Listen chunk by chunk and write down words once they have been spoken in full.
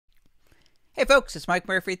Hey folks, it's Mike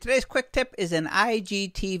Murphy. Today's quick tip is an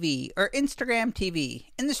IGTV or Instagram TV.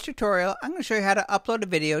 In this tutorial, I'm going to show you how to upload a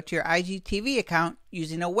video to your IGTV account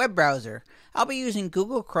using a web browser. I'll be using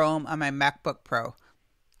Google Chrome on my MacBook Pro.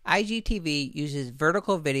 IGTV uses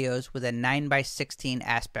vertical videos with a 9:16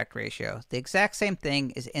 aspect ratio, the exact same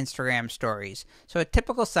thing as Instagram stories. So a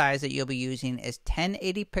typical size that you'll be using is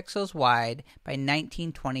 1080 pixels wide by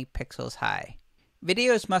 1920 pixels high.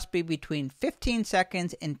 Videos must be between 15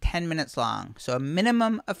 seconds and 10 minutes long, so a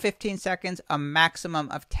minimum of 15 seconds, a maximum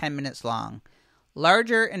of 10 minutes long.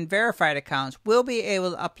 Larger and verified accounts will be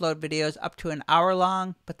able to upload videos up to an hour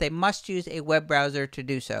long, but they must use a web browser to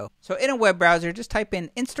do so. So in a web browser, just type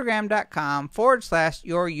in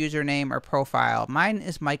instagram.com/your username or profile. Mine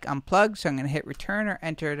is Mike Unplugged, so I'm going to hit return or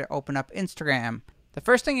enter to open up Instagram. The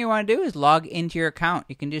first thing you want to do is log into your account.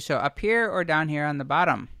 You can do so up here or down here on the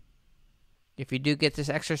bottom. If you do get this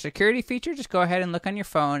extra security feature, just go ahead and look on your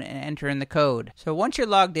phone and enter in the code. So once you're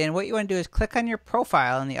logged in, what you want to do is click on your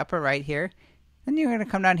profile in the upper right here. Then you're going to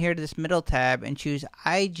come down here to this middle tab and choose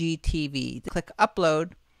IGTV. Click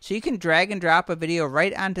upload. So you can drag and drop a video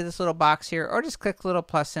right onto this little box here, or just click the little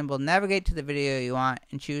plus symbol, navigate to the video you want,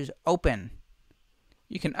 and choose open.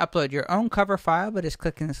 You can upload your own cover file by just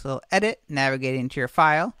clicking this little edit, navigating to your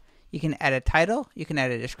file. You can add a title, you can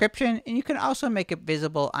add a description, and you can also make it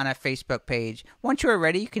visible on a Facebook page. Once you are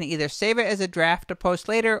ready, you can either save it as a draft to post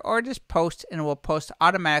later, or just post and it will post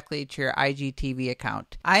automatically to your IGTV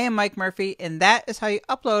account. I am Mike Murphy, and that is how you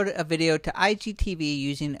upload a video to IGTV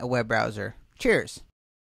using a web browser. Cheers!